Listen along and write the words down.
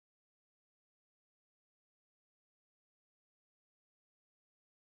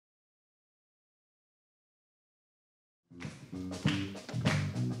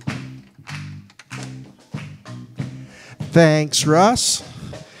Thanks, Russ.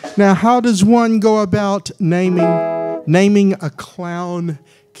 Now, how does one go about naming a clown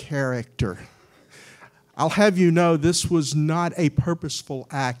character? I'll have you know this was not a purposeful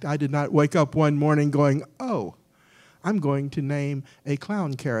act. I did not wake up one morning going, oh, I'm going to name a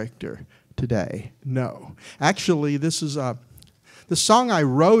clown character today. No. Actually, this is the song I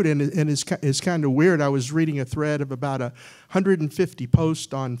wrote, and is kind of weird. I was reading a thread of about 150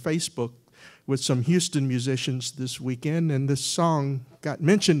 posts on Facebook with some Houston musicians this weekend, and this song got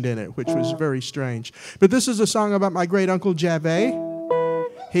mentioned in it, which was very strange. But this is a song about my great uncle Javais.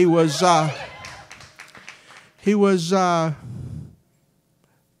 He was a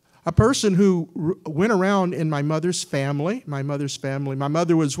person who went around in my mother's family. My mother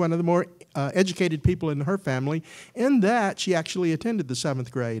was one of the more educated people in her family, in that she actually attended the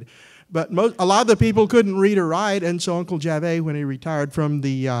 7th grade. But a lot of the people couldn't read or write, and so Uncle Javais, when he retired from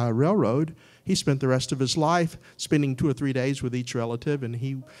the railroad, he spent the rest of his life spending 2 or 3 days with each relative, and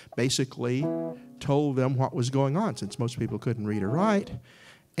he basically told them what was going on, since most people couldn't read or write.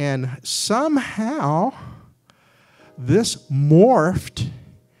 And somehow, this morphed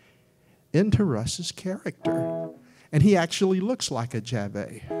into Russ's character. And he actually looks like a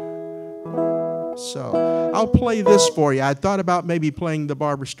Javais. So I'll play this for you. I thought about maybe playing the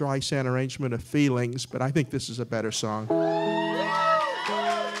Barbra Streisand arrangement of Feelings, but I think this is a better song.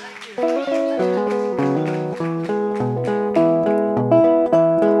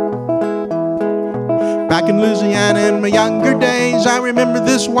 Back in Louisiana in my younger days, I remember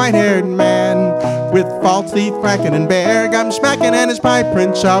this white-haired man with false teeth cracking and bear gum smacking and his pipe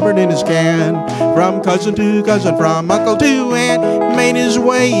Prince Albert in his can. From cousin to cousin, from uncle to aunt, made his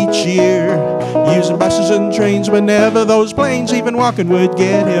way each year, using buses and trains, but never those planes. Even walking would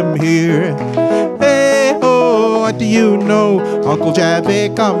get him here. Hey, oh, what do you know? Uncle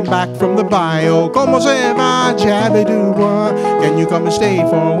Javais come back from the bayou. Como se va, Javais Dubois? Can you come and stay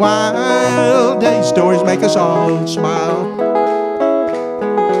for a while? These stories make us all smile.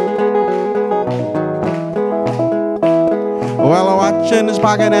 Well, a watch in his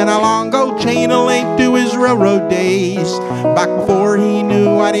pocket and a long gold chain, a link to his railroad days, back before he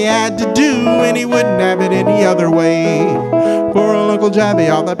knew what he had to do, and he wouldn't have it any other way. Poor old Uncle Javais,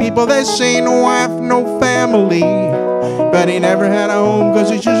 all the people they say, no wife, no family, but he never had a home, 'cause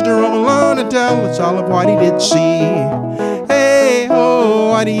he used to roam alone and tell us all of what he did see. Hey,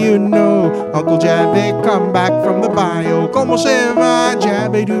 oh, what do you know? Uncle Javais come back from the bayou. Como se va,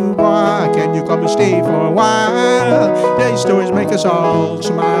 Javais Dubois? Can you come and stay for a while? These stories make us all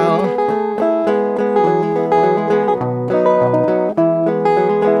smile.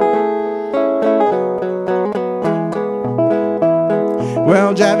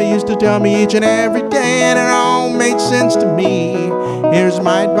 Well, Javais used to tell me each and every day, and it all made sense to me. Here's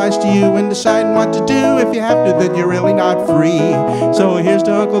my advice to you in deciding what to do. If you have to, then you're really not free. So here's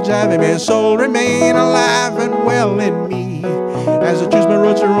to Uncle Javais, may his soul remain alive and well in me. As I choose my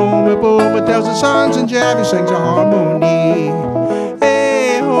roads to roam, but tells the songs and Javais sings a harmony.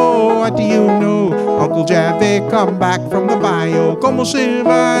 Hey, oh, what do you know? Uncle Javais come back from the bayou. Como se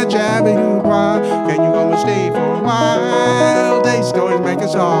va, Javais Dubois? Can you come and stay for a while? These stories make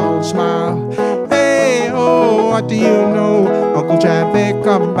us all smile. Hey, oh, what do you know? Uncle Javais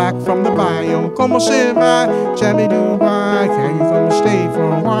come back from the bayou. Como se va, Javais Dubois? Can you come and stay for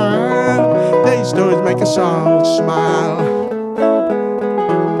a while? These stories make us all smile.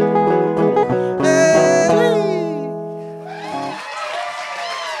 Hey.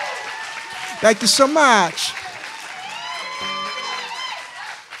 Thank you so much.